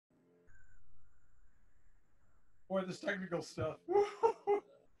Boy, this technical stuff.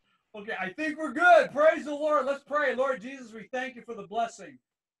 Okay, I think we're good. Praise the Lord. Let's pray. Lord Jesus, we thank you for the blessing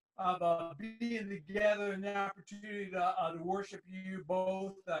of being together and the opportunity to worship you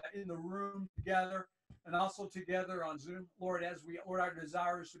both in the room together and also together on Zoom. Lord, Lord, our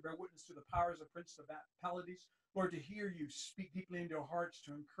desire is to bear witness to the powers of principalities. Lord, to hear you speak deeply into our hearts,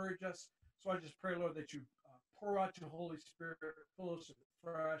 to encourage us. So I just pray, Lord, that you pour out your Holy Spirit, fill us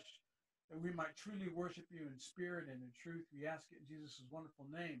fresh, that we might truly worship you in spirit and in truth. We ask it in Jesus' wonderful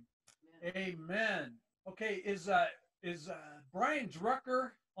name. Amen. Amen. Okay, is Brian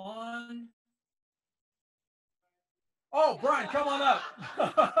Drucker on? Oh, Brian, come on up.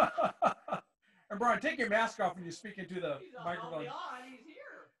 And Brian, take your mask off when you speak into the microphone. He's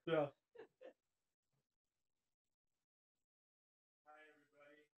here. Yeah.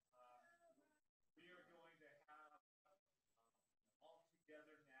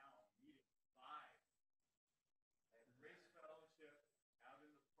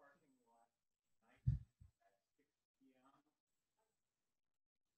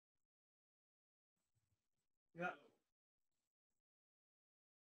 Yeah.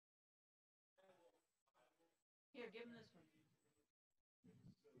 Here, give him this one.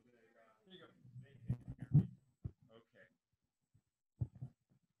 Here you go. Okay.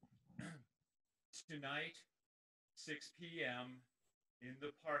 Tonight, 6 p.m. in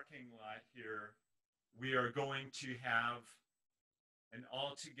the parking lot here, we are going to have an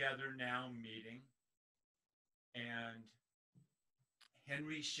All Together Now meeting. And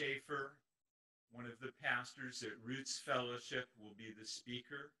Henry Schaefer, one of the pastors at Roots Fellowship, will be the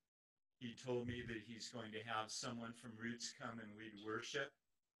speaker. He told me that he's going to have someone from Roots come and lead worship.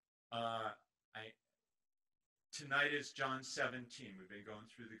 Tonight is John 17. We've been going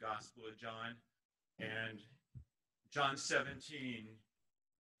through the Gospel of John. And John 17,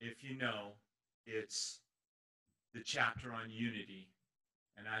 if you know, it's the chapter on unity.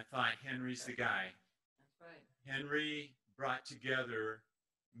 And I thought Henry's the guy. That's right. Henry brought together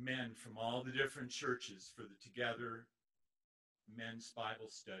men from all the different churches for the Together Men's Bible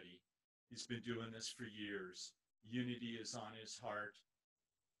Study. He's been doing this for years. Unity is on his heart,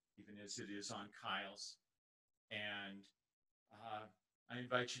 even as it is on Kyle's. And I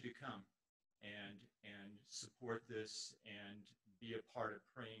invite you to come and support this and be a part of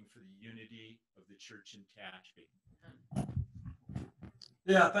praying for the unity of the church in Tehachapi.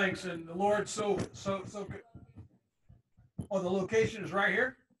 Yeah, thanks. And the Lord, so good. Oh, the location is right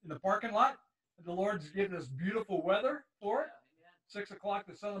here in the parking lot. The Lord's given us beautiful weather for it. 6 o'clock,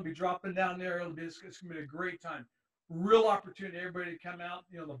 the sun will be dropping down there. It's going to be a great time. Real opportunity, everybody to come out.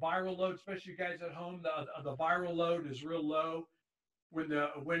 You know, the viral load, especially you guys at home, the viral load is real low when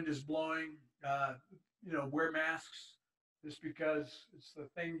the wind is blowing. Wear masks just because it's the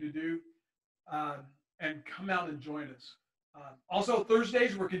thing to do. And come out and join us. Also,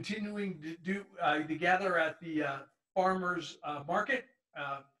 Thursdays, we're continuing to gather at the farmers market,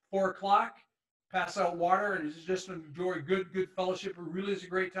 4 o'clock, pass out water, and it's just enjoy good fellowship. It really is a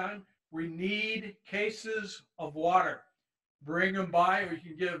great time. We need cases of water. Bring them by, or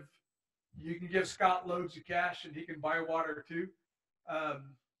you can give Scott loads of cash, and he can buy water too.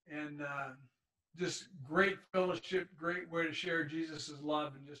 Just great fellowship, great way to share Jesus'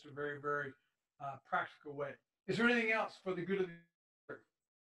 love in just a very, very practical way. Is there anything else for the good of the church?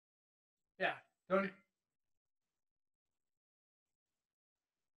 Yeah, Tony?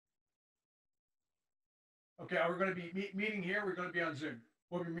 Okay, we're going to be meeting here. We're going to be on Zoom.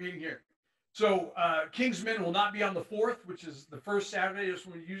 We'll be meeting here. So Kingsmen will not be on the 4th, which is the first Saturday. That's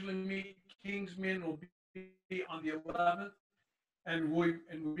when we usually meet. Kingsmen will be on the 11th, and we'll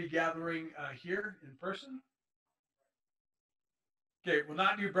be gathering here in person. Okay, we'll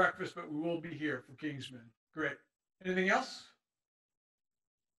not do breakfast, but we will be here for Kingsmen. Great. Anything else?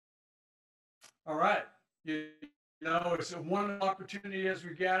 All right. It's a wonderful opportunity as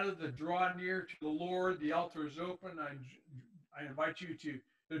we gather to draw near to the Lord. The altar is open. I invite you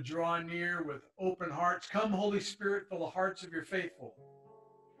to draw near with open hearts. Come, Holy Spirit, fill the hearts of your faithful.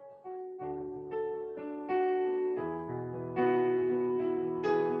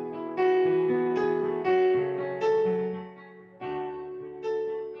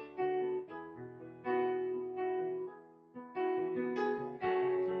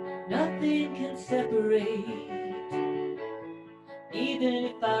 Nothing can separate, even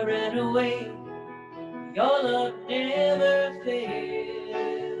if I ran away, your love never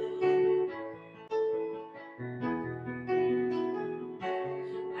fails.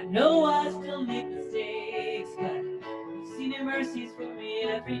 I know I still make mistakes, but you've seen your mercies for me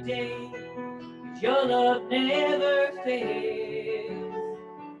every day, 'cause your love never fails.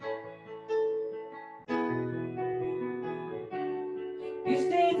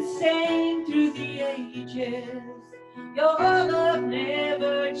 through the ages. Your love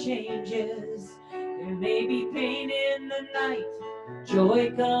never changes. There may be pain in the night,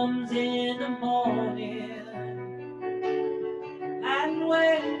 joy comes in the morning. And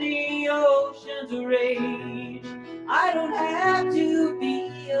when the oceans rage, I don't have to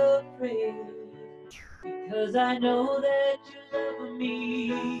be afraid, because I know that you love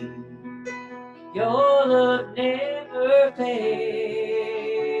me. Your love never fails.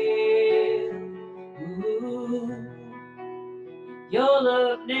 Ooh. Your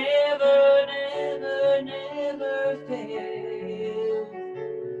love never, never, never fails.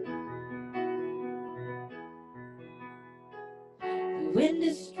 The wind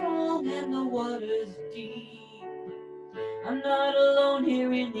is strong and the water's deep. I'm not alone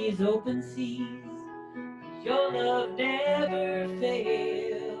here in these open seas. Your love never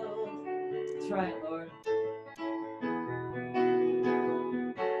fails. That's right, Lord.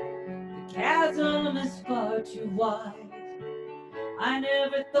 The chasm is far too wide. I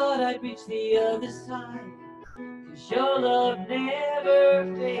never thought I'd reach the other side, 'cause your love never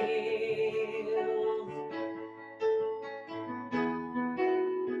fails.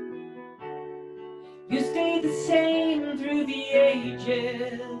 You stay the same through the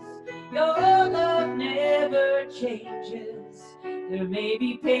ages. Your love never changes. There may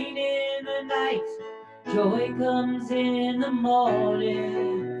be pain in the night, joy comes in the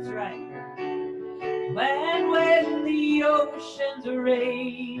morning. That's right. When the oceans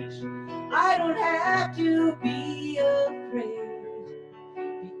rage, I don't have to be afraid,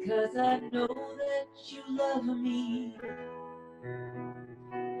 because I know that you love me.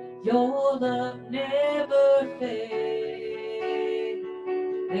 Your love never fails.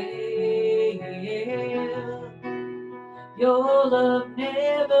 Your love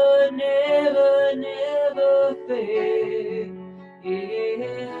never, never, never fails.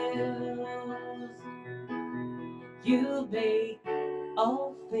 You make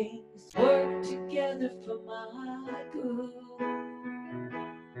all things work together for my good.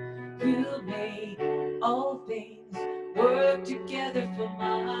 You make all things work together for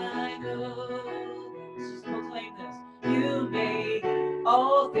my good. Let's just proclaim this. You make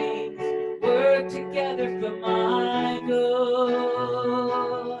all things work together for my good.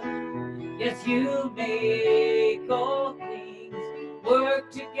 Yes, you make all things work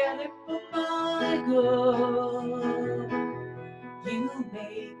together for my good. You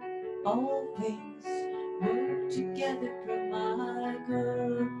make all things work together for my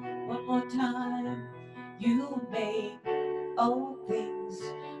good. One more time. You make all things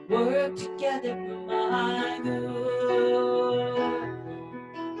work together for my good.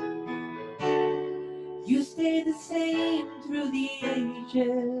 You stay the same through the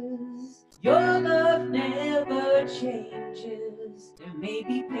ages. Your love never changes. There may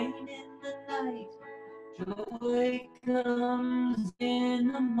be pain in the night, joy comes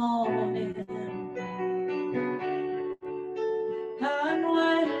in the morning. And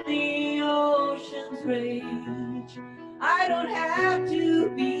when the oceans rage, I don't have to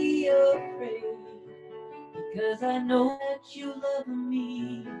be afraid, because I know that you love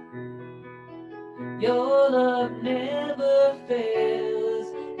me. Your love never fails.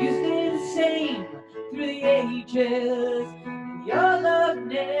 You stay the same through the ages. Your love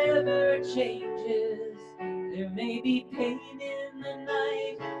never changes. There may be pain in the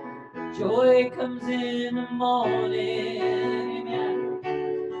night, joy comes in the morning. Amen.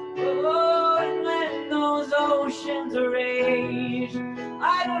 Oh, and when those oceans rage,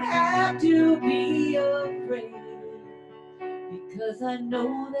 I don't have to be afraid, because I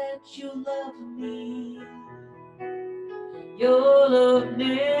know that you love me. Your love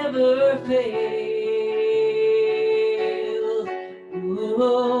never fails.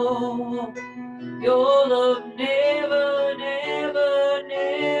 Oh, your love never, never,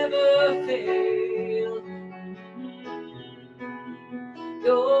 never fails.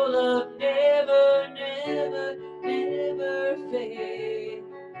 Your love never, never, never fails.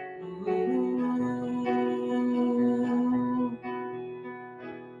 Ooh.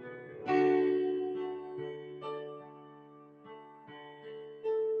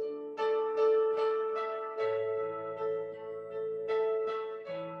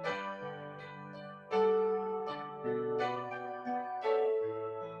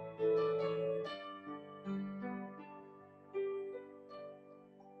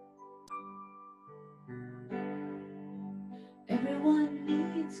 Everyone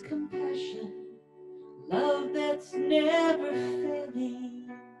needs compassion, love that's never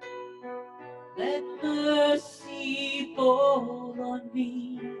failing. Let mercy fall on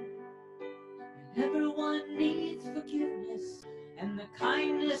me. Everyone needs forgiveness and the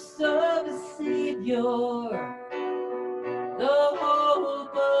kindness of a Savior, the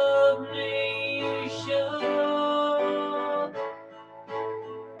hope of nations.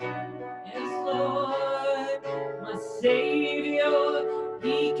 Yes, Lord, my Savior,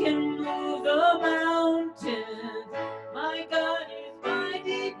 He can move the mountains. My God is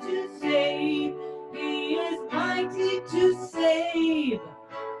mighty to save. He is mighty to save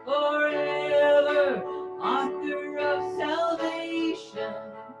forever. Author of salvation,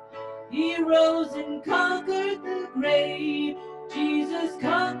 He rose and conquered the grave. Jesus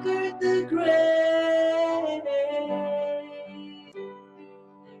conquered the grave.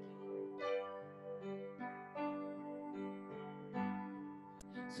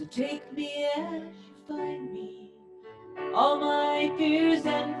 So take me as you find me, all my fears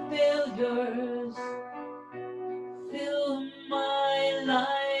and failures. Fill my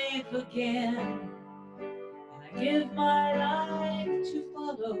life again, and I give my life to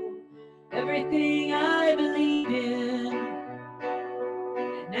follow everything I believe in.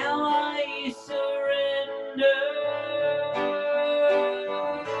 And now I surrender.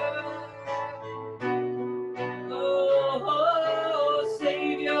 Oh,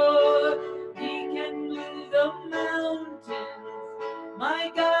 Savior, He can move the mountains.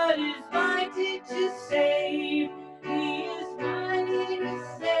 My God is mighty to save. He is mighty to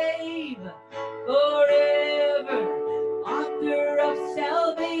save forever. Author of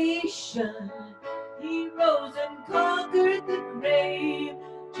salvation, He rose and conquered the grave.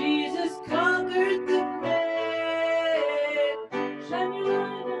 Jesus conquered the grave. Shine your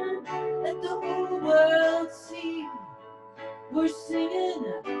light and let the whole world see. We're singing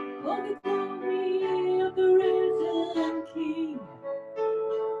for the glory of the risen King.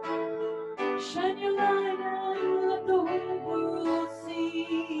 Shine your light and let the whole world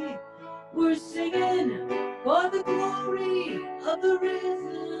see. We're singing for the glory of the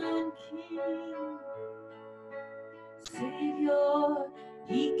risen King. Savior,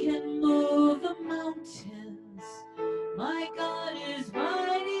 He can move the mountains. My God is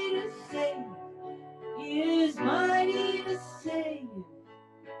mighty to save. He is mighty to save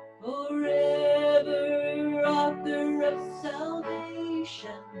forever. Author of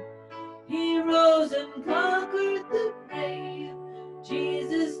salvation, He rose and conquered the grave.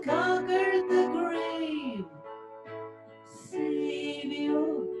 Jesus conquered the grave.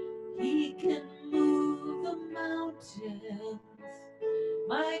 Savior, He can move the mountains.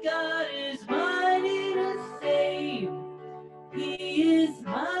 My God is mighty to save. He is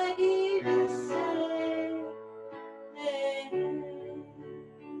mighty to save. And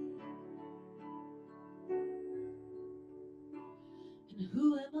who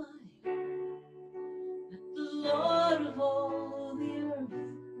am I that the Lord of all the earth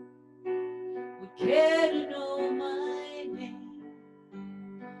would care to know my name,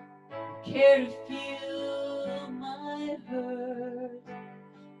 care to feel my hurt?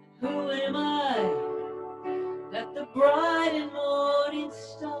 Who am I that the bright and morning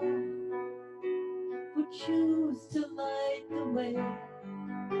star would choose to light the way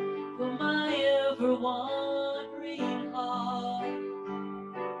for my ever-wandering heart?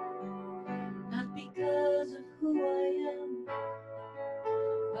 Not because of who I am,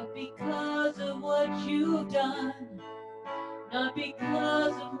 but because of what you've done. Not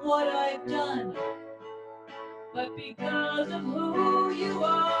because of what I've done, but because of who you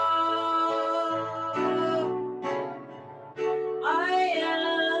are. I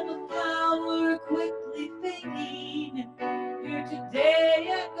am a flower quickly fading, here today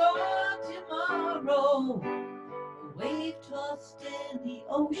and gone tomorrow. A wave tossed in the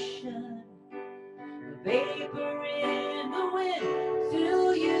ocean, a vapor in the wind.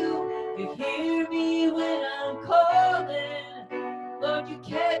 Still you hear me when I'm calling. Lord, you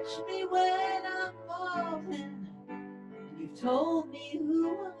catch me when I'm falling. You've told me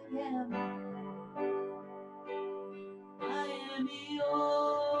who I am. I am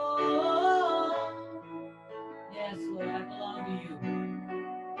yours. Yes, Lord, I belong to you.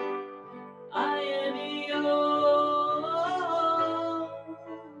 I am yours.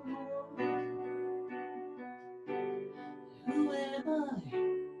 Who am I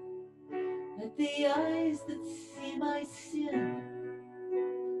that the eyes that see my sin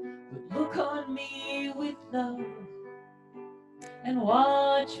would look on me with love and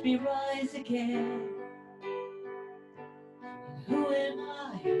watch me rise again? And who am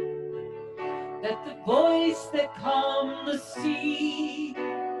I that the voice that calmed the sea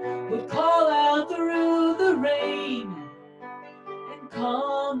would call out through the rain and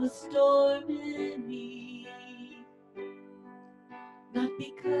calm the storm in me? Not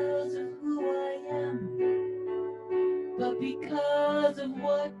because of who I am, but because of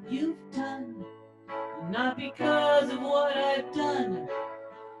what you've done, not because of what I've done.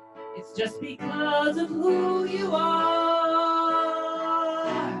 It's just because of who you are.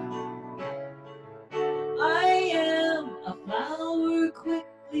 I am a flower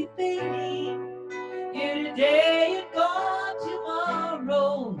quickly fading, here today and gone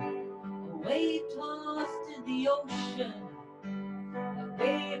tomorrow, a wave tossed in the ocean, a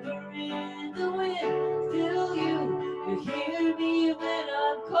vapor in the wind. Still you hear me when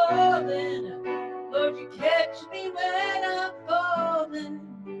I'm calling. Lord, you catch me when I'm falling,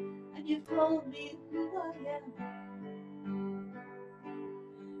 and you've told me who I am.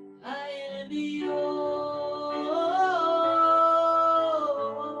 I am yours.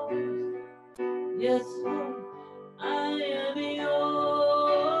 Yes, Lord, I am yours.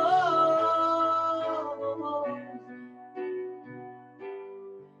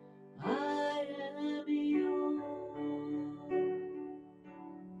 I am yours.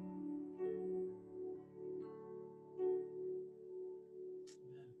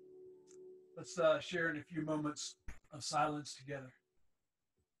 Let's share in a few moments of silence together.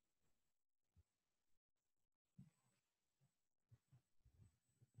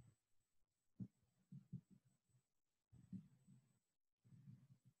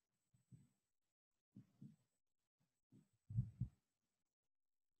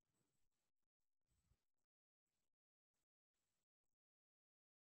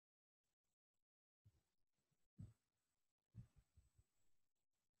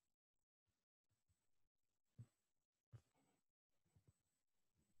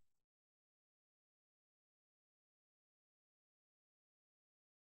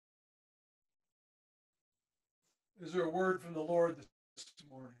 Is there a word from the Lord this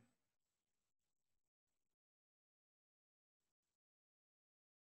morning?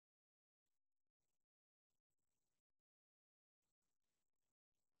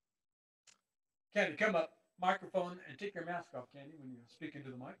 Candy, come up, microphone, and take your mask off, Candy, when you're speaking to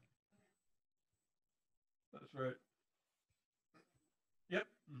the mic. That's right. Yep.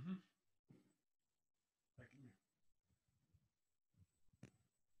 Mm-hmm.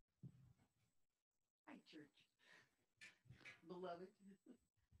 Hi, church. Beloved.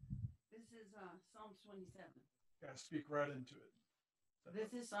 This is Psalms 27. Gotta speak right into it.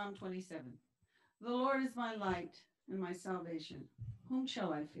 This is Psalm 27. The Lord is my light and my salvation. Whom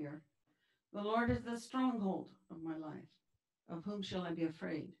shall I fear? The Lord is the stronghold of my life. Of whom shall I be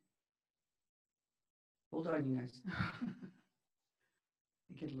afraid? Hold on, you guys. I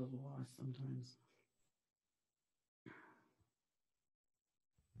get a little lost sometimes.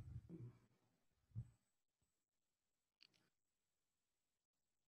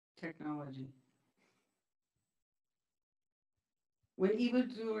 Technology. When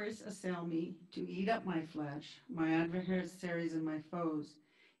evildoers assail me to eat up my flesh, my adversaries and my foes,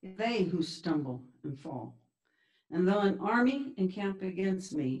 it's they who stumble and fall. And though an army encamp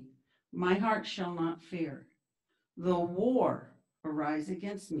against me, my heart shall not fear. Though war arise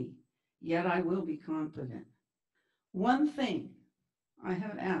against me, yet I will be confident. One thing I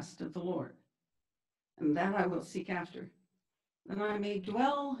have asked of the Lord, and that I will seek after, that I may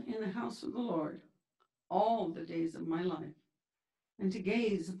dwell in the house of the Lord all the days of my life, and to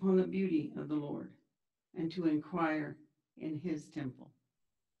gaze upon the beauty of the Lord, and to inquire in his temple.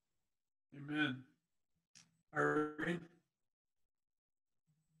 Amen. Irene,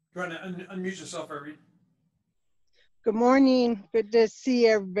 trying to unmute yourself, Irene. Good morning. Good to see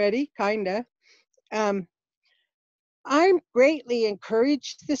everybody, kinda. I'm greatly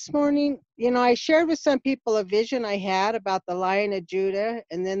encouraged this morning. You know, I shared with some people a vision I had about the Lion of Judah,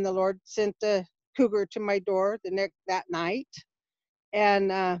 and then the Lord sent the cougar to my door that night. And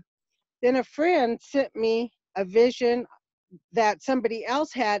then a friend sent me a vision that somebody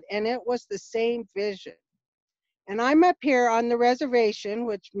else had, and it was the same vision. And I'm up here on the reservation,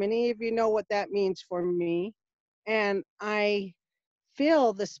 which many of you know what that means for me. And I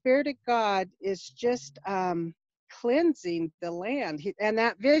feel the Spirit of God is just cleansing the land. And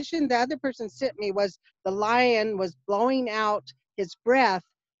that vision the other person sent me was the lion was blowing out his breath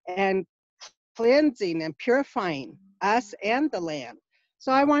and cleansing and purifying us and the land.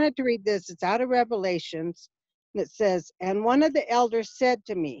 So I wanted to read this. It's out of Revelations. And it says, "And one of the elders said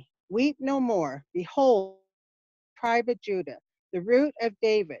to me, weep no more. Behold, tribe of Judah, the root of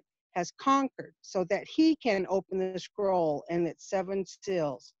David, has conquered so that he can open the scroll and its 7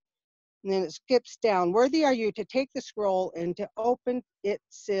 seals." And then it skips down. "Worthy are you to take the scroll and to open its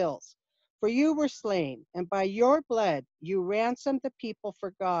seals. For you were slain, and by your blood you ransomed the people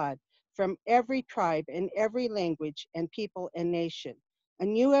for God from every tribe and every language and people and nation.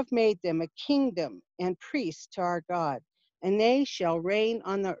 And you have made them a kingdom and priests to our God, and they shall reign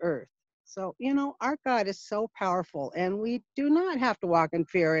on the earth. So, our God is so powerful, and we do not have to walk in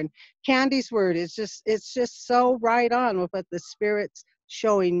fear. And Candy's word is it's just so right on with what the Spirit's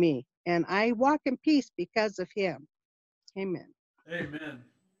showing me. And I walk in peace because of him. Amen. Amen.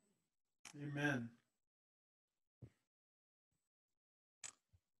 Amen.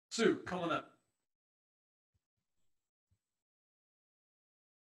 Sue, coming up.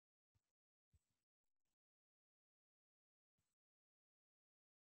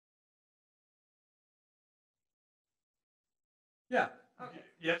 Yeah. Okay.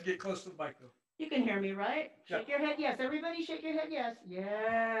 You have to get close to the mic, though. You can hear me, right? Yeah. Shake your head, yes. Everybody shake your head, yes.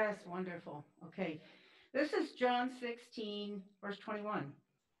 Yes, wonderful. Okay. This is John 16, verse 21.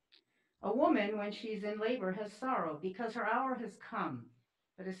 A woman, when she's in labor, has sorrow because her hour has come.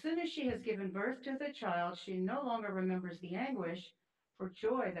 But as soon as she has given birth to the child, she no longer remembers the anguish for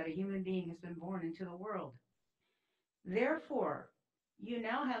joy that a human being has been born into the world. Therefore, you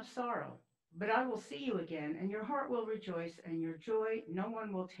now have sorrow, but I will see you again, and your heart will rejoice, and your joy no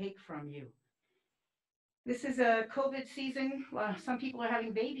one will take from you. This is a COVID season. Some people are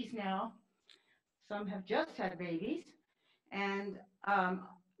having babies now. Some have just had babies, and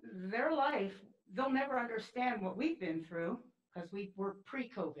their life, they'll never understand what we've been through because we were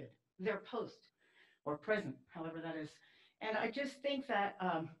pre-COVID. They're post or present, however that is. And I just think that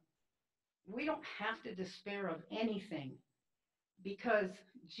we don't have to despair of anything because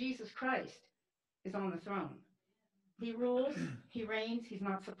Jesus Christ is on the throne. He rules, he reigns, he's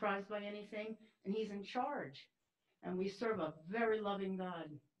not surprised by anything, and he's in charge. And we serve a very loving God.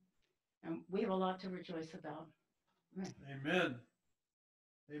 And we have a lot to rejoice about. Amen.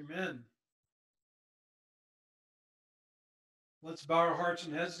 Amen. Let's bow our hearts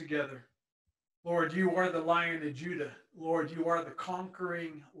and heads together. Lord, you are the Lion of Judah. Lord, you are the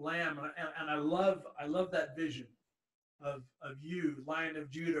conquering Lamb. And I love that vision of you, Lion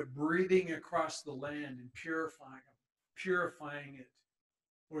of Judah, breathing across the land and purifying it.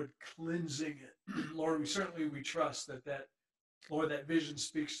 Lord, cleansing it. Lord, we trust that Lord, that vision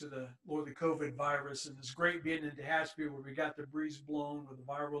speaks to the COVID virus, and it's great being in Tehachapi where we got the breeze blown where the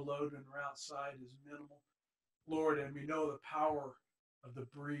viral load when we're outside is minimal. Lord, and we know the power of the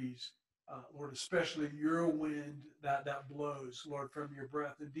breeze. Lord, especially your wind that blows, Lord, from your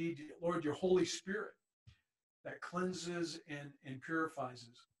breath. Indeed, Lord, your Holy Spirit that cleanses and purifies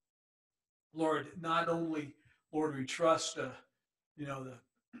us. Lord, not only, Lord, we trust,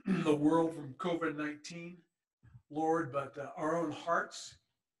 the world from COVID-19, Lord, but our own hearts,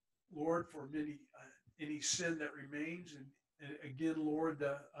 Lord, for any sin that remains, and again, Lord,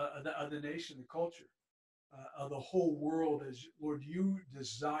 the nation, the culture, of the whole world, as Lord, you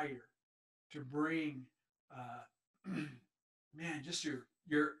desire to bring, man, just your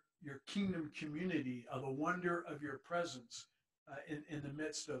kingdom community, of the wonder of your presence in the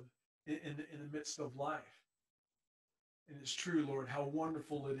midst of life. And it's true, Lord, how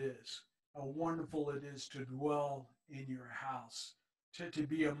wonderful it is. How wonderful it is to dwell in your house, to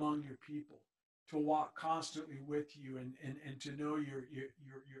be among your people, to walk constantly with you, and to know your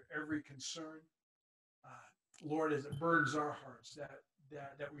every concern. Lord, as it burdens our hearts,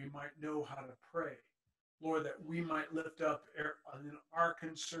 that we might know how to pray. Lord, that we might lift up our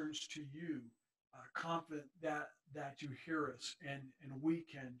concerns to you, confident that you hear us, and we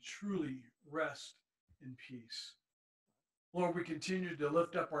can truly rest in peace. Lord, we continue to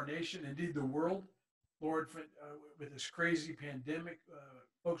lift up our nation, indeed the world. Lord, with this crazy pandemic,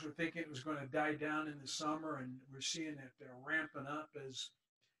 folks were thinking it was going to die down in the summer, and we're seeing it ramping up as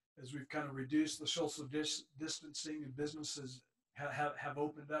we've kind of reduced the social distancing and businesses have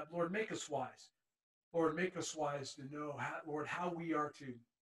opened up. Lord, make us wise. Lord, make us wise to know, how we are to,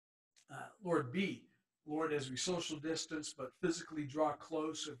 Lord, be. Lord, as we social distance, but physically draw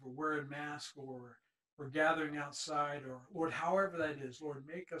close, if we're wearing masks or we're gathering outside, or Lord, however that is, Lord,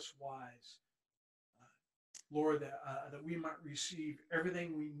 make us wise. Lord, that we might receive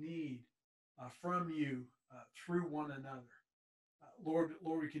everything we need from you through one another. Lord,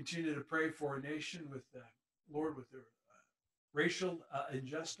 we continue to pray for our nation with the racial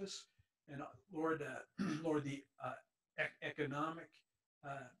injustice, and Lord, Lord, the economic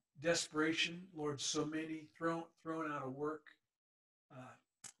desperation. Lord, so many thrown out of work.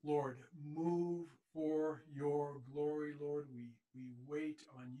 Lord, move for your glory. Lord, we wait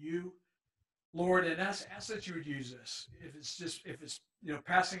on you. Lord, and ask that you would use us. If it's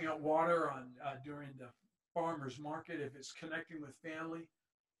passing out water on during the farmer's market, if it's connecting with family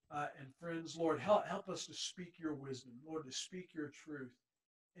and friends, Lord, help us to speak your wisdom, Lord, to speak your truth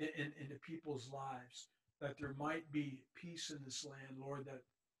into people's lives, that there might be peace in this land, Lord, that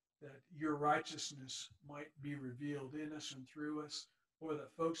that your righteousness might be revealed in us and through us, or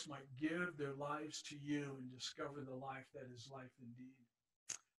that folks might give their lives to you and discover the life that is life indeed.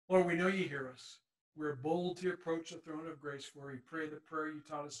 Lord, we know you hear us. We're bold to approach the throne of grace, for we pray the prayer you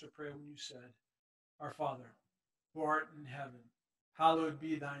taught us to pray when you said, Our Father, who art in heaven, hallowed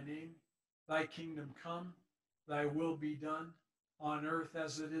be thy name. Thy kingdom come, thy will be done, on earth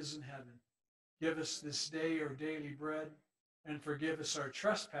as it is in heaven. Give us this day our daily bread, and forgive us our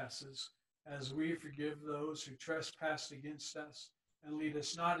trespasses, as we forgive those who trespass against us. And lead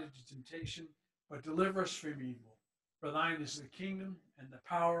us not into temptation, but deliver us from evil. For thine is the kingdom, and the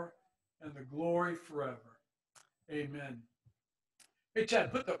power, and the glory forever. Amen. Hey,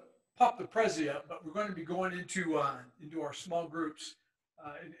 Chad, pop the Prezi up, but we're going to be going into our small groups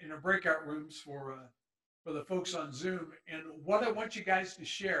in our breakout rooms for the folks on Zoom. And what I want you guys to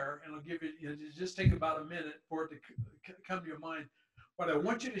share, and I'll give it, just take about a minute for it to come to your mind. But I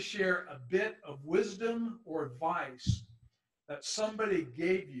want you to share a bit of wisdom or advice that somebody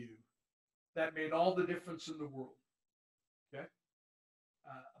gave you that made all the difference in the world. Okay?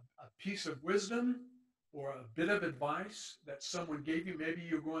 A piece of wisdom or a bit of advice that someone gave you. Maybe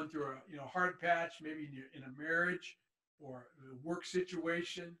you're going through a hard patch, maybe in a marriage or a work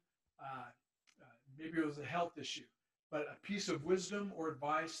situation. Maybe it was a health issue, but a piece of wisdom or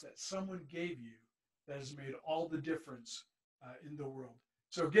advice that someone gave you that has made all the difference in the world.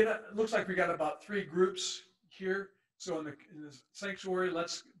 So it looks like we got about 3 groups here. So in the sanctuary,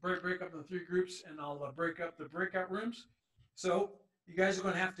 let's break up into 3 groups, and I'll break up the breakout rooms. So you guys are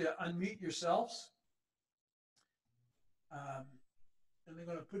going to have to unmute yourselves. And they're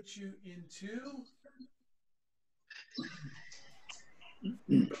going to put you into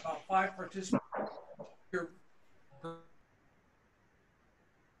about 5 participants.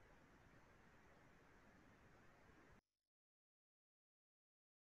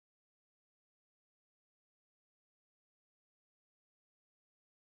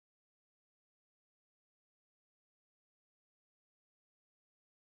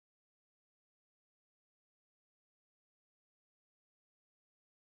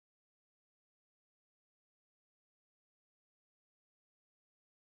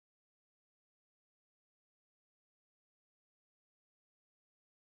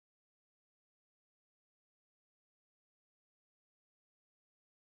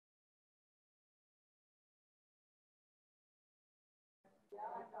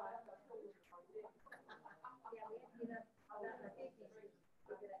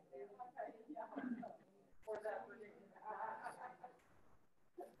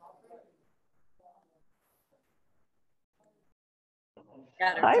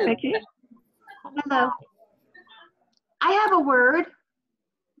 Hi, Mickey. Hello. I have a word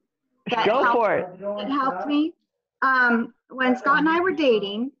that helped me. When Scott and I were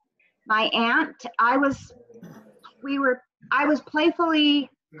dating, my aunt, I was playfully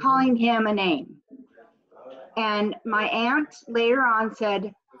calling him a name. And my aunt later on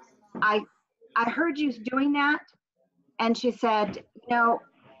said, I heard you doing that. And she said,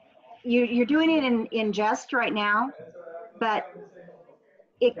 you're doing it in jest right now, but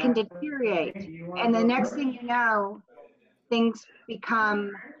it can deteriorate. And the next thing you know, things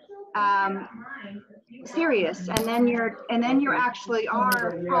become serious, and then you're actually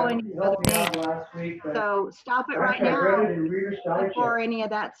are calling each other names. So stop it right now before any of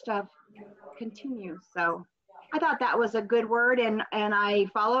that stuff continues. So I thought that was a good word, and I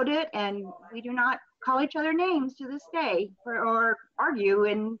followed it, and we do not call each other names to this day, or argue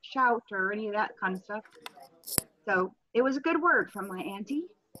and shout or any of that kind of stuff. So it was a good word from my auntie.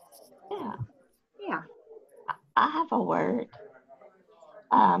 Yeah. I have a word.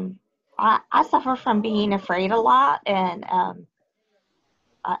 I suffer from being afraid a lot and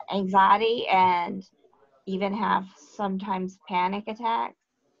anxiety, and even have sometimes panic attacks.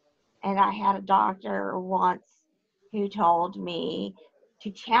 And I had a doctor once who told me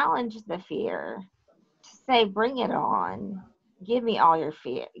to challenge the fear, to say, bring it on, give me all your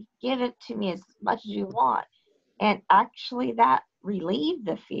fear, give it to me as much as you want. And actually that relieved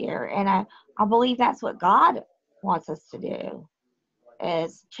the fear. And I believe that's what God wants us to do,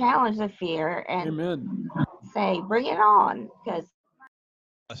 is challenge the fear and Amen. say, bring it on. Because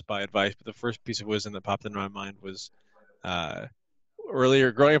by advice, but the first piece of wisdom that popped into my mind was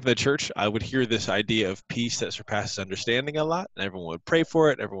earlier growing up in the church, I would hear this idea of peace that surpasses understanding a lot, and everyone would pray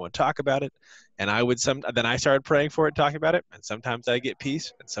for it, everyone would talk about it, and then I started praying for it, talking about it, and sometimes I get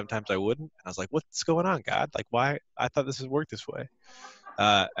peace, and sometimes I wouldn't, and I was like, what's going on, God? Like, why? I thought this would work this way.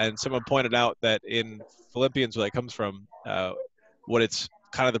 And someone pointed out that in Philippians, where that comes from, what it's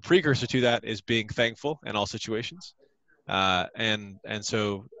kind of the precursor to that is being thankful in all situations. And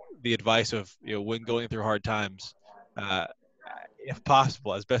so the advice of, when going through hard times, if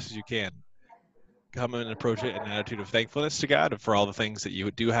possible, as best as you can, come and approach it in an attitude of thankfulness to God for all the things that you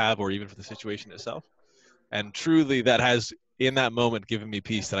do have, or even for the situation itself. And truly, that has, in that moment, given me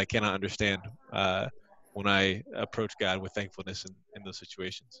peace that I cannot understand when I approach God with thankfulness in those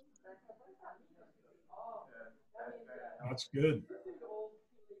situations. That's good.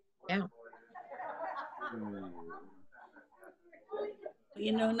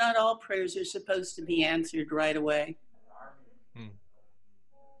 Not all prayers are supposed to be answered right away.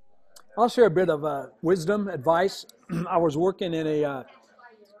 I'll share a bit of wisdom, advice. I was working in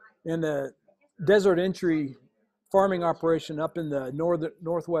a desert entry farming operation up in the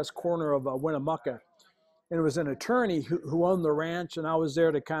northwest corner of Winnemucca. And it was an attorney who owned the ranch, and I was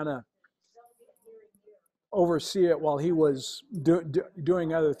there to kind of oversee it while he was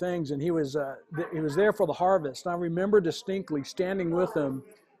doing other things. And he was there for the harvest. And I remember distinctly standing with him,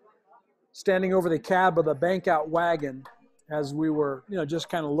 standing over the cab of the bank out wagon as we were, just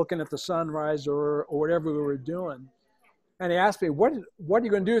kind of looking at the sunrise or whatever we were doing. And he asked me, what are you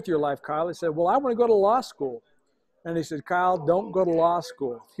going to do with your life, Kyle? I said, well, I want to go to law school. And he said, Kyle, don't go to law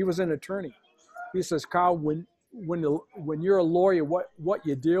school. He was an attorney. He says, Kyle, when you're a lawyer, what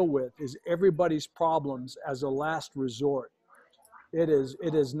you deal with is everybody's problems as a last resort. It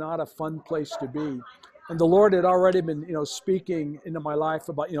is not a fun place to be. And the Lord had already been, speaking into my life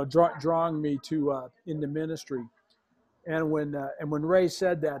about, drawing me to into ministry. And when Ray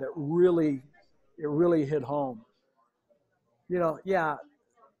said that, it really hit home.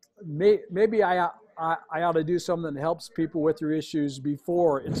 Maybe I ought to do something that helps people with their issues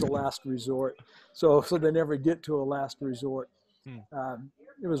before it's a last resort, so they never get to a last resort.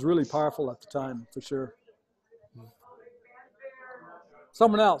 It was really powerful at the time, for sure.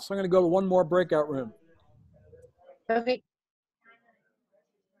 Someone else. I'm going to go to one more breakout room. Okay.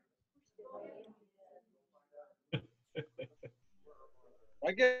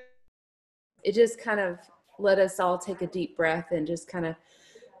 It just kind of let us all take a deep breath and just kind of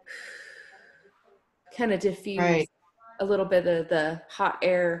diffuse a little bit of the hot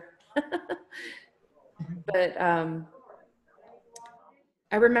air. But I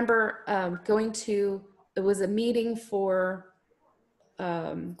remember going to, it was a meeting for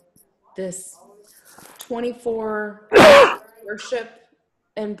this 24 worship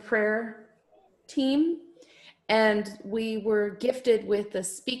and prayer team. And we were gifted with a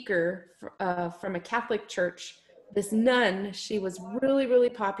speaker from a Catholic church, this nun. She was really, really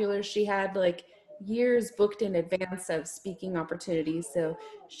popular. She had like years booked in advance of speaking opportunities. So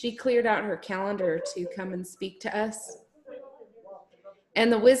she cleared out her calendar to come and speak to us.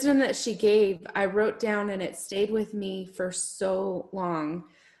 And the wisdom that she gave, I wrote down, and it stayed with me for so long.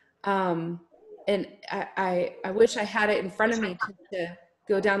 And I wish I had it in front of me to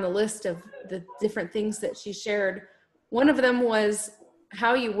go down the list of the different things that she shared. One of them was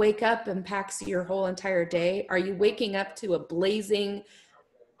how you wake up impacts your whole entire day. Are you waking up to a blazing,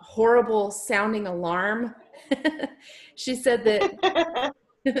 horrible sounding alarm? She said that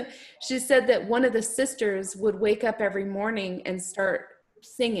one of the sisters would wake up every morning and start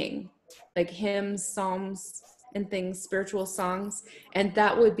singing like hymns, psalms, and things, spiritual songs. And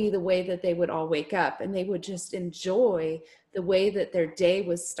that would be the way that they would all wake up, and they would just enjoy the way that their day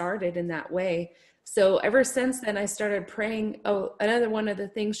was started in that way. So ever since then, I started praying. Oh, another one of the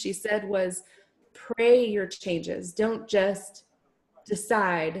things she said was, pray your changes. Don't just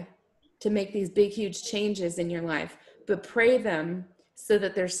decide to make these big, huge changes in your life, but pray them so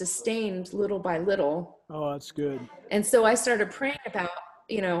that they're sustained little by little. Oh, that's good. And so I started praying about,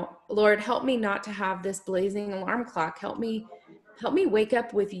 Lord, help me not to have this blazing alarm clock. Help me wake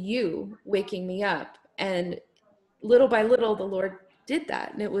up with you waking me up. And little by little, the Lord did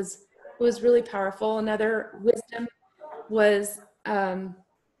that. And it was really powerful. Another wisdom was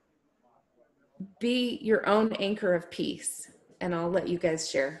be your own anchor of peace. And I'll let you guys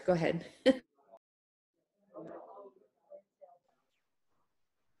share. Go ahead.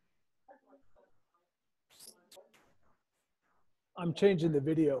 I'm changing the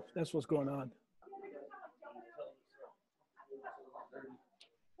video. That's what's going on.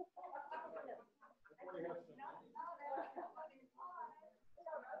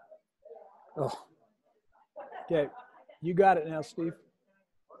 Oh, okay. You got it now, Steve.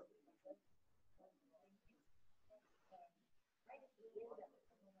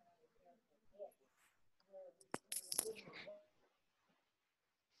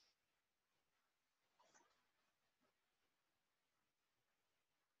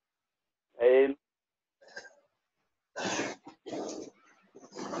 Hey.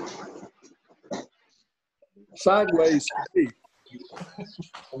 Sideways.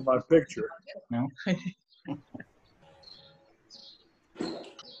 on my picture. No.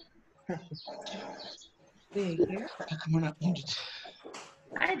 See here. Come on up.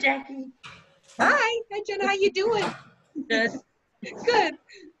 Hi, Jackie. Hi. Hi, Jenna. How you doing? Good. Good.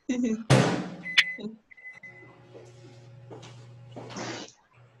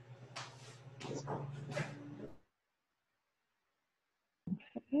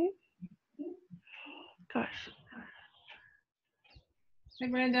 Gosh. Hi,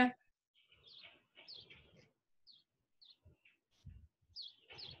 Brenda.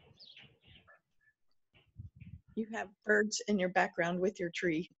 You have birds in your background with your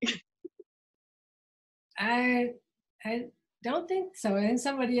tree. I don't think so. I think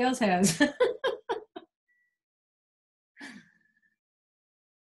somebody else has.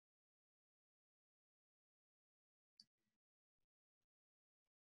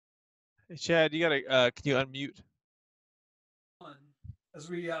 Hey, Chad, you gotta can you unmute? As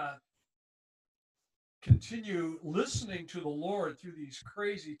we continue listening to the Lord through these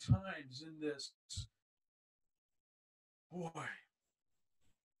crazy times in this, boy,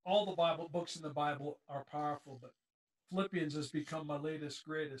 all the Bible books in the Bible are powerful, but Philippians has become my latest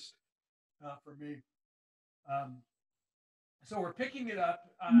greatest for me. So we're picking it up.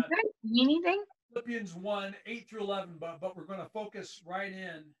 Anything? Philippians 1, 8 through 11, but we're going to focus right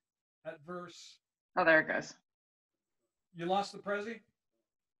in at verse. Oh, there it goes. You lost the Prezi?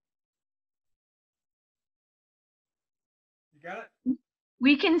 You got it?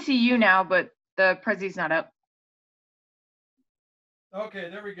 We can see you now, but the Prezi's not up. Okay,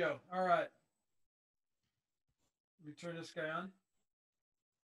 there we go. All right. Let me turn this guy on.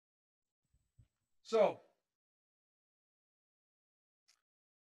 So,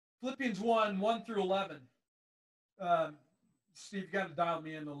 Philippians 1, 1 through 11. Steve, you got to dial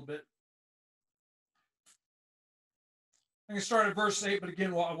me in a little bit. I'm going to start at verse 8, but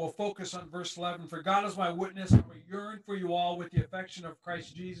again, we'll focus on verse 11. For God is my witness, I yearn for you all with the affection of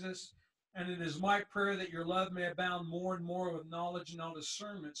Christ Jesus. And it is my prayer that your love may abound more and more with knowledge and all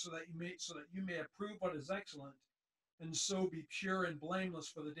discernment, so that you may approve what is excellent, and so be pure and blameless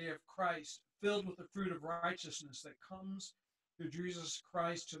for the day of Christ, filled with the fruit of righteousness that comes through Jesus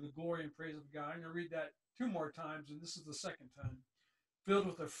Christ to the glory and praise of God. I'm going to read that 2 more times, and this is the second time. Filled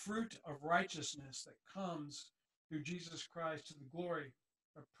with the fruit of righteousness that comes through Jesus Christ to the glory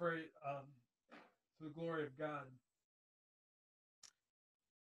of God.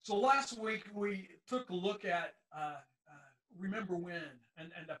 So last week we took a look at Remember When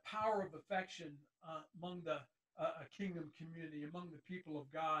and the power of affection among the kingdom community, among the people of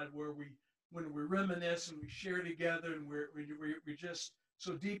God, where when we reminisce and we share together, and we're just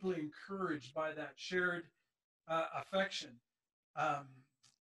so deeply encouraged by that shared affection.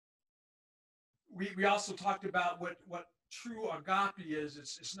 We also talked about what true agape is.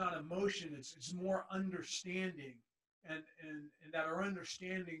 It's not emotion. It's more understanding, and that our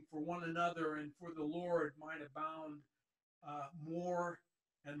understanding for one another and for the Lord might abound more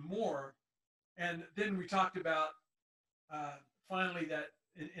and more. And then we talked about finally that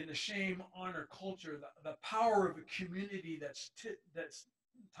in the shame honor culture, the power of a community that's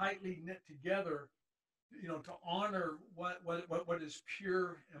tightly knit together, to honor what is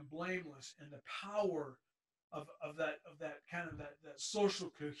pure and blameless, and the power of that kind of that social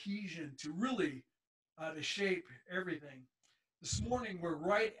cohesion to really to shape everything. This morning we're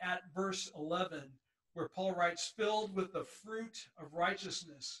right at verse 11, where Paul writes, filled with the fruit of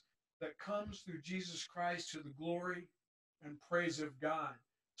righteousness that comes through Jesus Christ to the glory and praise of God.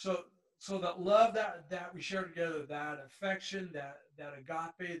 So that love that we share together, that affection, that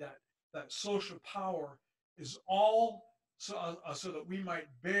agape, that social power is all so that we might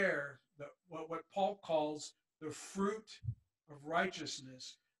bear what Paul calls the fruit of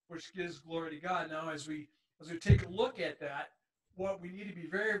righteousness, which gives glory to God. Now, as we take a look at that, what we need to be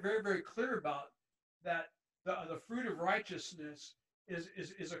very, very, very clear about, that the fruit of righteousness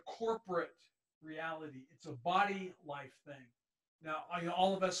is a corporate reality. It's a body life thing. Now,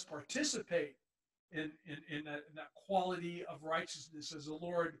 all of us participate in that quality of righteousness as the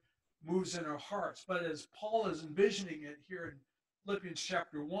Lord moves in our hearts. But as Paul is envisioning it here in Philippians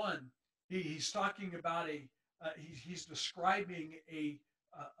chapter 1, he's talking about he's describing a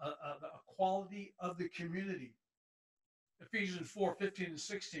quality of the community. Ephesians 4, 15 and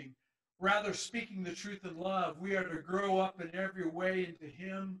 16. Rather, speaking the truth in love, we are to grow up in every way into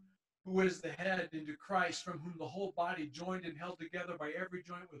him who is the head, into Christ, from whom the whole body, joined and held together by every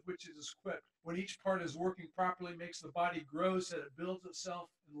joint with which it is equipped, when each part is working properly, makes the body grow so that it builds itself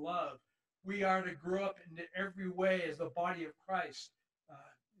in love. We are to grow up into every way as the body of Christ.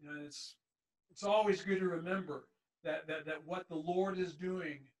 It's always good to remember that what the Lord is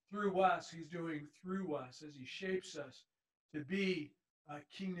doing through us, he's doing through us as he shapes us to be a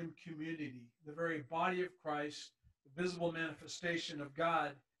kingdom community, the very body of Christ, the visible manifestation of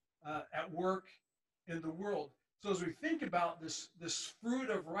God at work in the world. So as we think about this fruit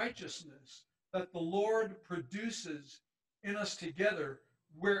of righteousness that the Lord produces in us together,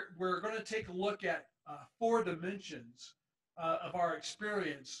 we're going to take a look at 4 dimensions of our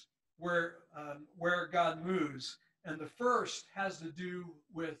experience where God moves. And the first has to do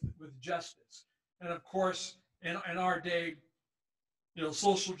with justice. And of course, in our day,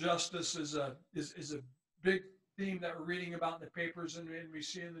 social justice is a big theme that we're reading about in the papers and we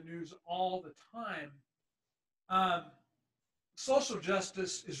see in the news all the time. Social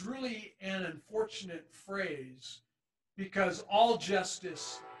justice is really an unfortunate phrase because all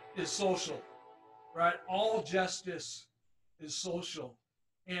justice is social, right? All justice is social.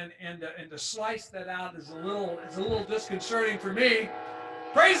 And to slice that out is a little disconcerting for me.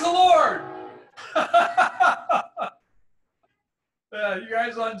 Praise the Lord! You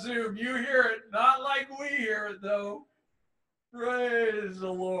guys on Zoom, you hear it, not like we hear it though. Praise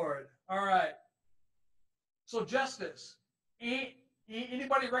the Lord. All right. So justice.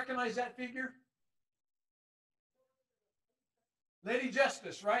 Anybody recognize that figure? Lady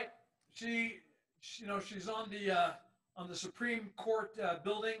Justice, right? She's on the Supreme Court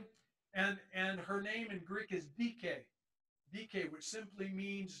building, and her name in Greek is Dike, which simply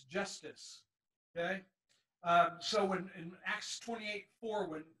means justice. Okay. So when in Acts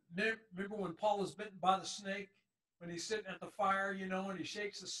 28:4, remember when Paul was bitten by the snake, when he's sitting at the fire, and he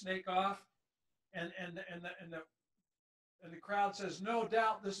shakes the snake off, and the crowd says, "No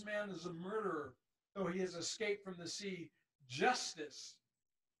doubt this man is a murderer, though he has escaped from the sea. Justice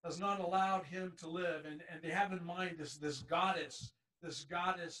has not allowed him to live." And they have in mind this goddess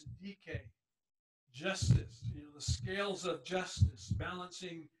Dike, justice. The scales of justice,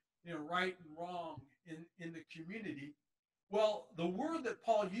 balancing right and wrong in the community. Well, the word that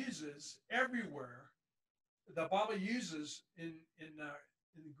Paul uses everywhere, the Bible uses in the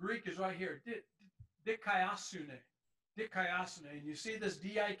Greek is right here, dikaiosune. And you see this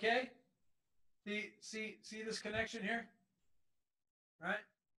D-I-K? See this connection here? Right?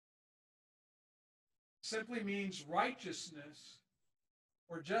 Simply means righteousness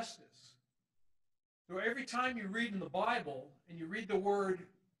or justice. So every time you read in the Bible and you read the word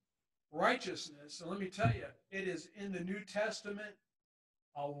righteousness, and let me tell you, it is in the New Testament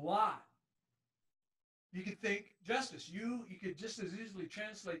a lot. You could think justice. You could just as easily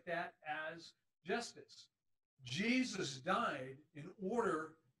translate that as justice. Jesus died in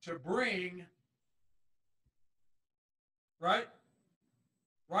order to bring, right?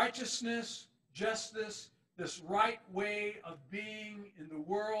 Righteousness, justice, this right way of being in the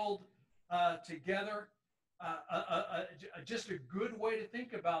world together. Just a good way to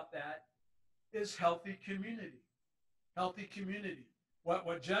think about that is healthy community. Healthy community.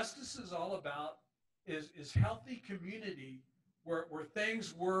 What justice is all about is healthy community where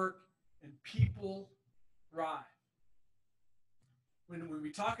things work and people thrive. When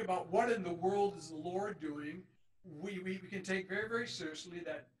we talk about what in the world is the Lord doing, we can take very, very seriously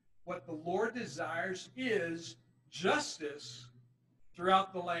that what the Lord desires is justice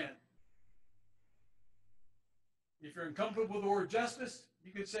throughout the land. If you're uncomfortable with the word justice,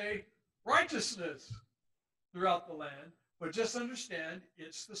 you could say righteousness throughout the land, but just understand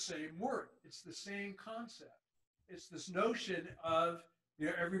it's the same word. It's the same concept. It's this notion of,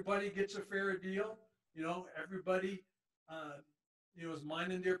 everybody gets a fair deal. Everybody, is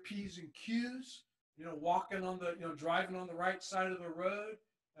minding their P's and Q's, walking on the, driving on the right side of the road,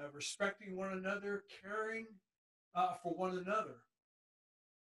 respecting one another, caring for one another.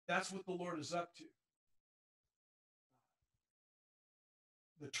 That's what the Lord is up to.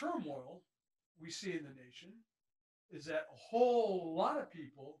 The turmoil we see in the nation is that a whole lot of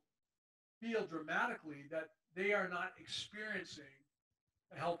people feel dramatically that they are not experiencing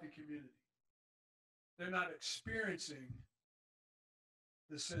a healthy community. They're not experiencing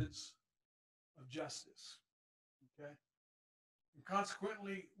the sense of justice. Okay? And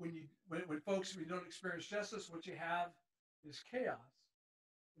consequently, when folks don't experience justice, what you have is chaos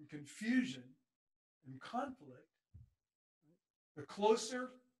and confusion and conflict. The closer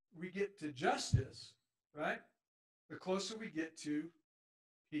we get to justice, right, the closer we get to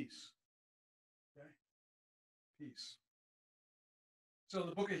peace. Okay? Peace. So in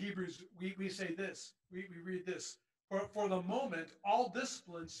the book of Hebrews, we say this, we read this, for the moment, all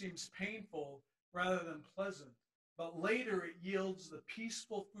discipline seems painful rather than pleasant, but later it yields the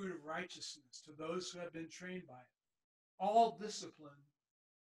peaceful fruit of righteousness to those who have been trained by it. All discipline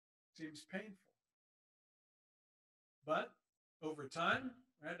seems painful. But over time,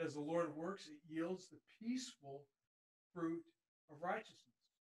 right, as the Lord works, it yields the peaceful fruit of righteousness.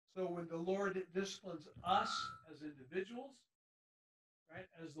 So when the Lord disciplines us as individuals, right,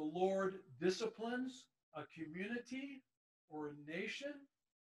 as the Lord disciplines a community or a nation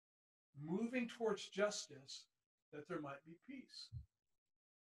moving towards justice, that there might be peace.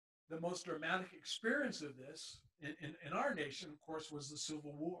 The most dramatic experience of this in our nation, of course, was the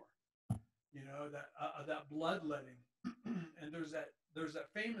Civil War. You know, that bloodletting. And there's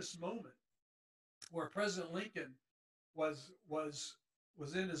that famous moment where President Lincoln was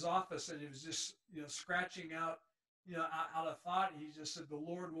in his office, and he was just, you know, scratching out, you know, out of thought. He just said,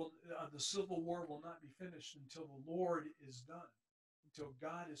 the Civil War will not be finished until the Lord is done, until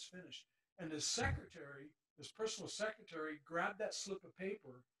God is finished. And his secretary, his personal secretary, grabbed that slip of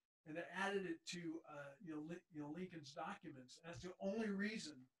paper and added it to Lincoln's documents. And that's the only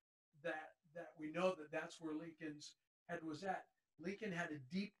reason that we know that that's where Lincoln's head was at. Lincoln had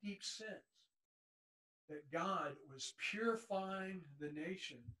a deep, deep sense that God was purifying the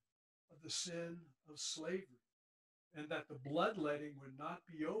nation of the sin of slavery, and that the bloodletting would not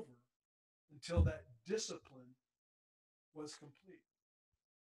be over until that discipline was complete.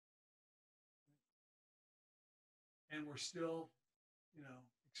 And we're still, you know,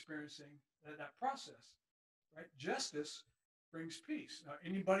 experiencing that process, right? Justice brings peace. Now,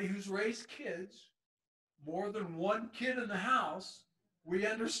 anybody who's raised kids, more than one kid in the house, we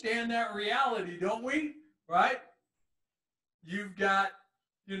understand that reality, don't we? Right? You've got,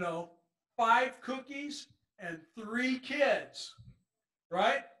 you know, 5 cookies and 3 kids,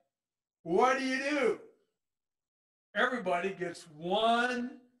 right? What do? Everybody gets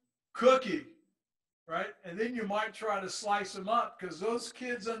 1 cookie, right? And then you might try to slice them up because those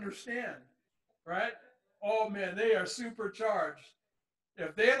kids understand, right? Oh man, they are supercharged.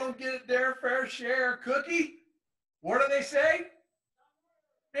 If they don't get their fair share cookie, what do they say?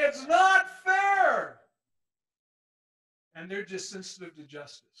 It's not fair. And they're just sensitive to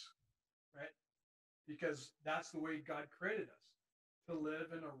justice, right? Because that's the way God created us, to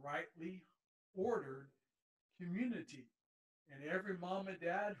live in a rightly ordered community. And every mom and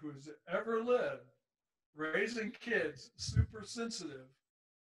dad who has ever lived raising kids super sensitive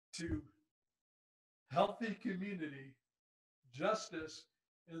to healthy community, justice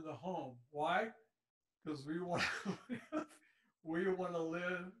in the home. Why? Because we want to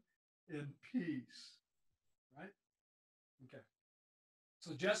live in peace, right? Okay.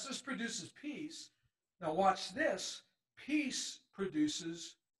 So justice produces peace. Now watch this. Peace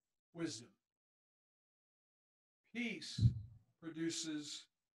produces wisdom. Peace produces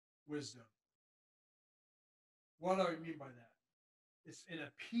wisdom. What do I mean by that? It's in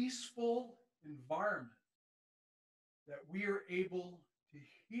a peaceful environment that we are able to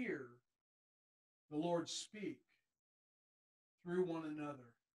hear the Lord speak through one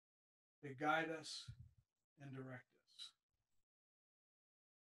another to guide us and direct us.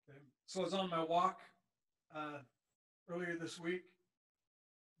 Okay. So I was on my walk earlier this week.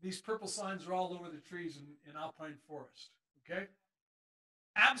 These purple signs are all over the trees in Alpine Forest. Okay?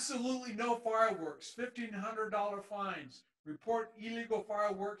 Absolutely no fireworks. $1,500 fines. Report illegal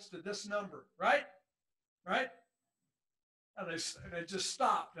fireworks to this number. Right? Right? And I just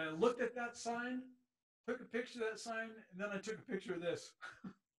stopped and I looked at that sign, took a picture of that sign, and then I took a picture of this.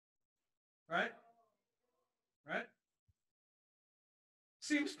 Right? Right?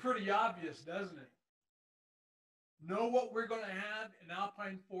 Seems pretty obvious, doesn't it? Know what we're going to have in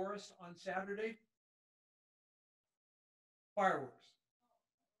Alpine Forest on Saturday? Fireworks.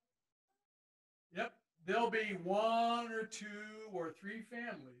 Yep. There'll be 1 or 2 or 3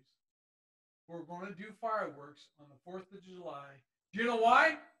 families who are going to do fireworks on the 4th of July. Do you know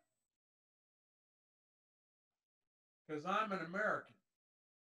why? Because I'm an American.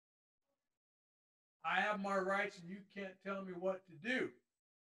 I have my rights and you can't tell me what to do.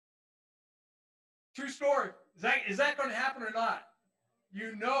 True story. Is that going to happen or not?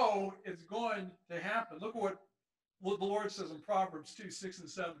 You know it's going to happen. Look at what the Lord says in Proverbs 2, 6 and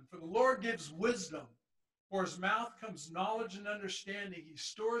 7. For the Lord gives wisdom. For his mouth comes knowledge and understanding. He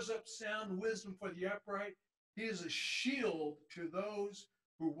stores up sound wisdom for the upright. He is a shield to those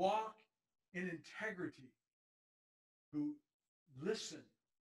who walk in integrity, who listen,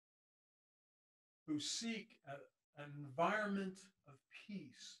 who seek an environment of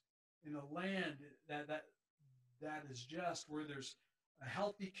peace in a land that is just, where there's a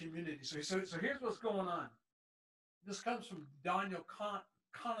healthy community. So here's what's going on. This comes from Daniel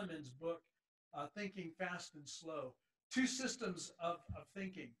Kahneman's book, Thinking Fast and Slow. 2 systems of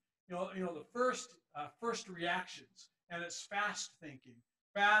thinking. You know the first reactions, and it's fast thinking.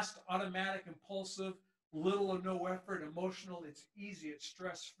 Fast, automatic, impulsive, little or no effort, emotional. It's easy. It's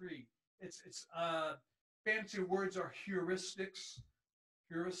stress-free. It's fancy words are heuristics.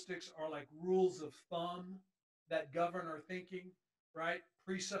 Heuristics are like rules of thumb that govern our thinking, right?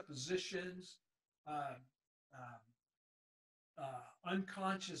 Presuppositions, uh,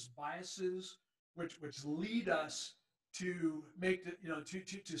 unconscious biases, which lead us to make the,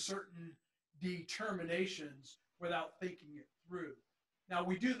 to certain determinations without thinking it through. Now,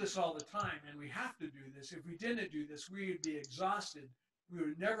 we do this all the time, and we have to do this. If we didn't do this, we would be exhausted. We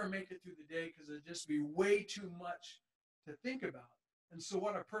would never make it through the day because it'd just be way too much to think about. And so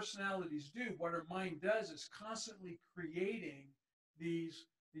what our personalities do, what our mind does, is constantly creating these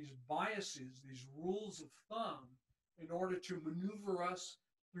biases, these rules of thumb, in order to maneuver us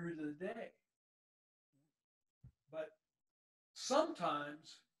through the day. But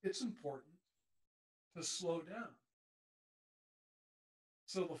sometimes it's important to slow down.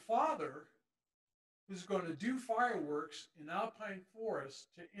 So the father who's going to do fireworks in Alpine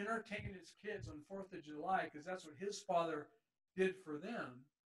Forest to entertain his kids on 4th of July, because that's what his father did for them,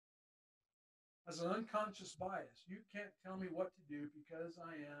 has an unconscious bias. You can't tell me what to do because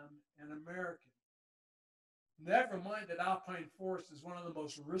I am an American. Never mind that Alpine Forest is one of the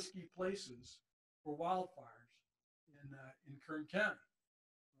most risky places for wildfires in Kern County.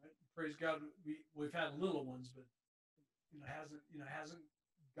 Right? Praise God, we've had little ones, but hasn't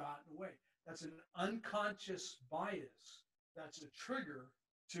gotten away. That's an unconscious bias. That's a trigger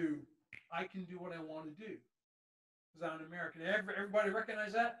to I can do what I want to do because I'm an American. Everybody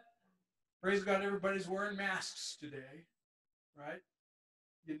recognize that? Praise God, everybody's wearing masks today, right?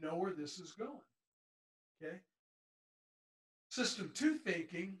 You know where this is going. Okay. System 2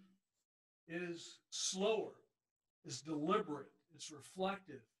 thinking is slower, it's deliberate, it's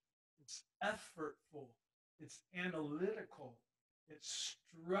reflective, it's effortful, it's analytical, it's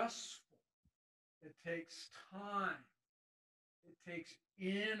stressful, it takes time, it takes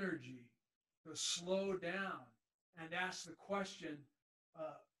energy to slow down and ask the question,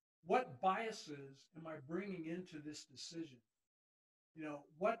 what biases am I bringing into this decision?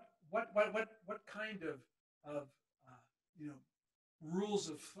 What kind of rules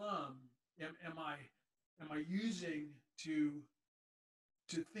of thumb am I using to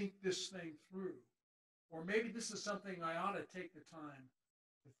think this thing through? Or maybe this is something I ought to take the time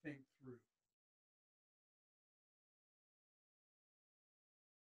to think through.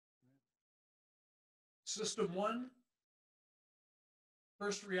 System 1,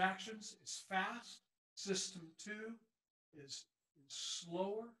 first reactions, is fast. System 2 is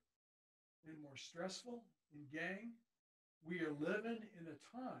slower and more stressful. And gang, we are living in a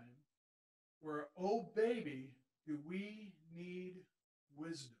time where, oh baby, do we need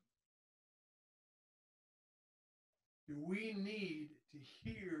wisdom. Do we need to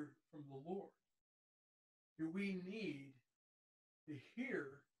hear from the Lord? Do we need to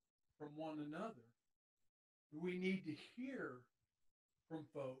hear from one another? Do we need to hear from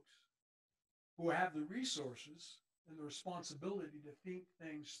folks who have the resources and the responsibility to think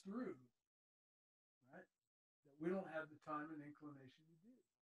things through, right? That we don't have the time and inclination to do.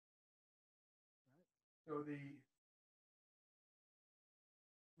 Right? So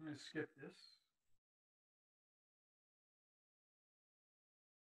I'm going to skip this.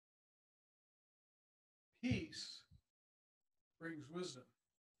 Peace brings wisdom.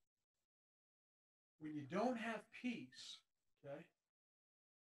 When you don't have peace, okay,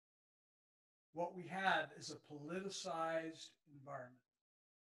 what we have is a politicized environment.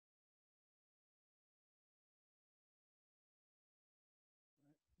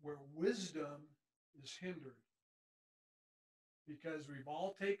 Where wisdom is hindered because we've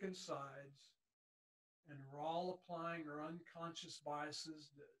all taken sides and we're all applying our unconscious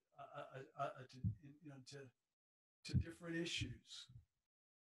biases to different issues.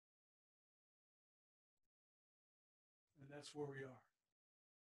 And that's where we are.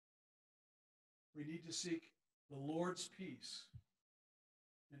 We need to seek the Lord's peace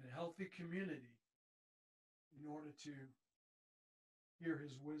in a healthy community in order to hear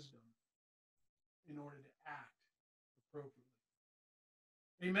his wisdom, in order to act appropriately.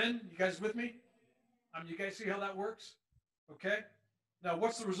 Amen? You guys with me? You guys see how that works? Okay? Now,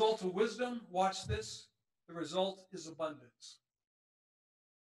 what's the result of wisdom? Watch this. The result is abundance.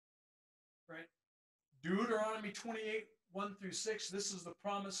 Right? Deuteronomy 28, 1 through 6. This is the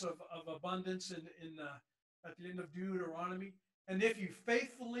promise of abundance at the end of Deuteronomy. And if you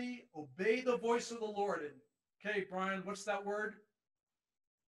faithfully obey the voice of the Lord, and okay, Brian, what's that word?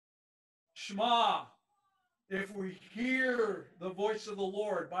 Shema. If we hear the voice of the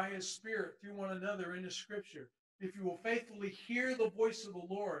Lord by his Spirit through one another in the scripture, if you will faithfully hear the voice of the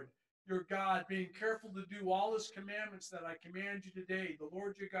Lord, your God, being careful to do all his commandments that I command you today, the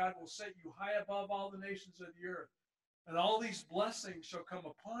Lord your God will set you high above all the nations of the earth. And all these blessings shall come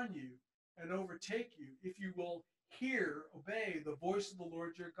upon you and overtake you if you will obey the voice of the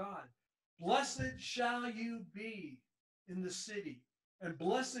Lord your God. Blessed shall you be in the city, and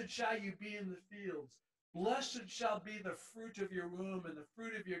blessed shall you be in the fields. Blessed shall be the fruit of your womb, and the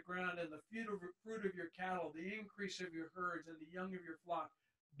fruit of your ground, and the fruit of your cattle, the increase of your herds, and the young of your flock.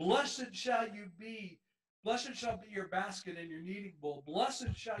 Blessed shall you be. Blessed shall be your basket and your kneading bowl.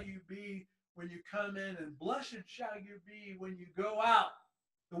 Blessed shall you be when you come in, and blessed shall you be when you go out.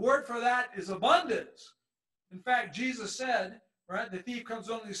 The word for that is abundance. In fact, Jesus said, right, the thief comes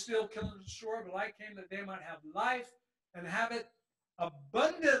only to steal, kill, and destroy, but I came that they might have life and have it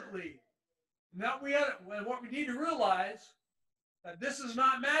abundantly. Now what we need to realize that this is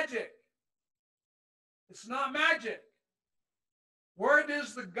not magic. It's not magic. Where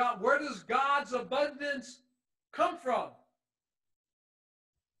does God's abundance come from?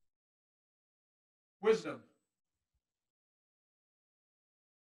 Wisdom.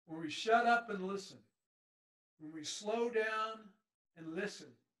 When we shut up and listen, when we slow down and listen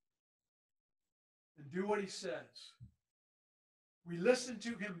and do what he says, we listen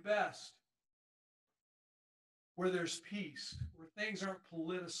to him best where there's peace, where things aren't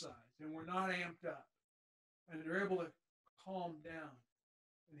politicized and we're not amped up, and they're able to calm down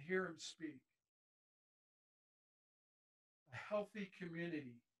and hear him speak. A healthy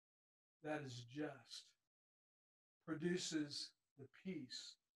community that is just produces the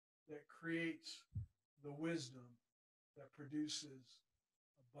peace that creates the wisdom that produces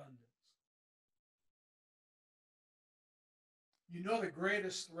abundance. You know the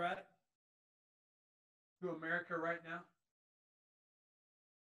greatest threat to America right now?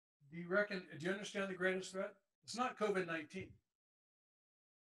 Do you understand the greatest threat? It's not COVID-19.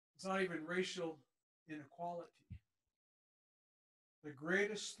 It's not even racial inequality. The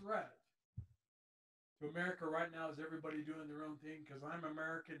greatest threat to America right now is everybody doing their own thing because I'm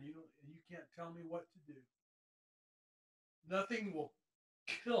American and you can't tell me what to do. Nothing will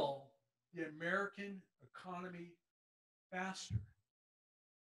kill the American economy faster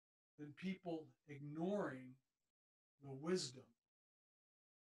than people ignoring the wisdom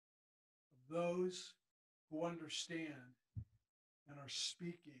of those who understand and are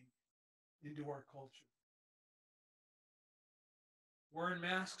speaking into our culture. Wearing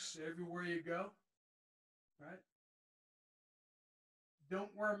masks everywhere you go, right?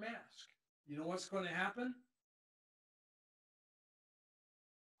 Don't wear a mask. You know what's going to happen?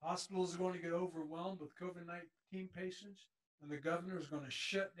 Hospitals are going to get overwhelmed with COVID-19 patients, and the governor is going to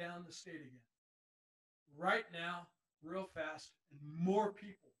shut down the state again. Right now, real fast, and more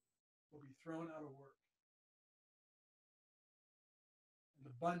people will be thrown out of work. And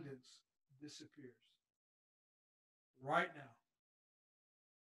abundance disappears. Right now.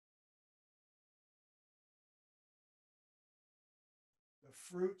 The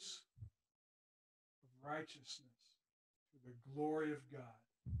fruits of righteousness to the glory of God.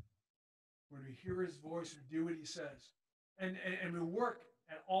 When we hear his voice, we do what he says. And we work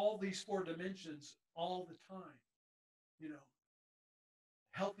at all these four dimensions all the time. You know,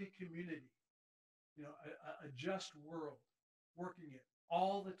 healthy community, you know, a just world, working it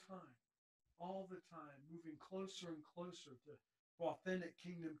all the time, moving closer and closer to authentic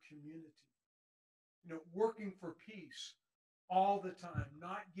kingdom community. You know, working for peace all the time,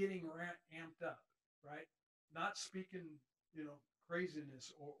 not getting amped up, right? Not speaking, you know,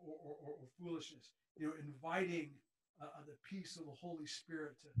 craziness or foolishness. You know, inviting the peace of the Holy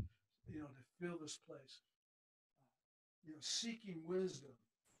Spirit to, you know, to fill this place. You know, seeking wisdom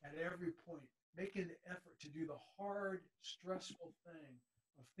at every point, making the effort to do the hard, stressful thing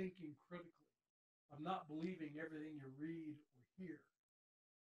of thinking critically, of not believing everything you read or hear,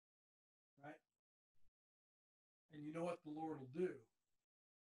 right? And you know what the Lord will do?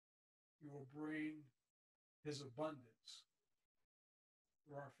 He will bring his abundance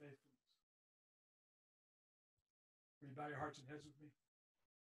through our faithfulness. Will you bow your hearts and heads with me?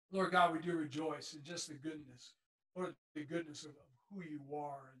 Lord God, we do rejoice in just the goodness, Lord, the goodness of who you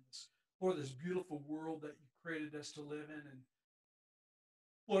are, and this, Lord, this beautiful world that you created us to live in. And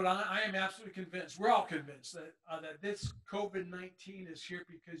Lord, I am absolutely convinced, we're all convinced that that this COVID-19 is here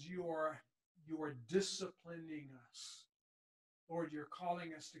because you are disciplining us. Lord, you're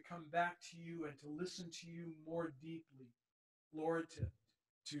calling us to come back to you and to listen to you more deeply. Lord,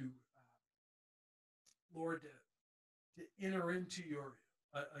 to enter into your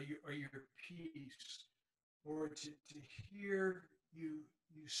peace. Lord, to hear you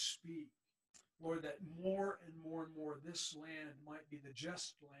speak. Lord, that more and more and more this land might be the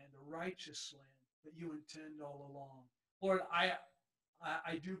just land, the righteous land that you intend all along. Lord,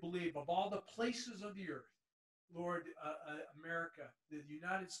 I do believe of all the places of the earth, Lord, America, the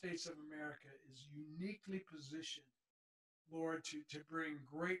United States of America is uniquely positioned, Lord, to bring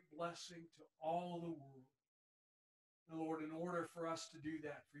great blessing to all the world. And Lord, in order for us to do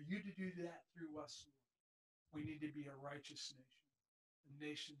that, for you to do that through us, Lord, we need to be a righteous nation, a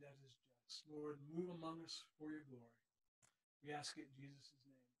nation that is just. Lord, move among us for your glory. We ask it in Jesus'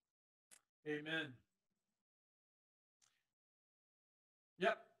 name. Amen.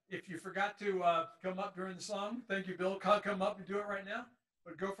 Yep. If you forgot to come up during the song, thank you, Bill. Come up and do it right now.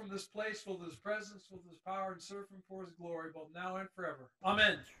 But go from this place full of his presence, full of his power, and serve him for his glory, both now and forever.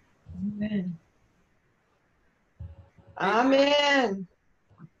 Amen. Amen. Amen.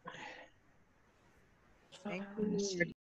 Thank you, Lord.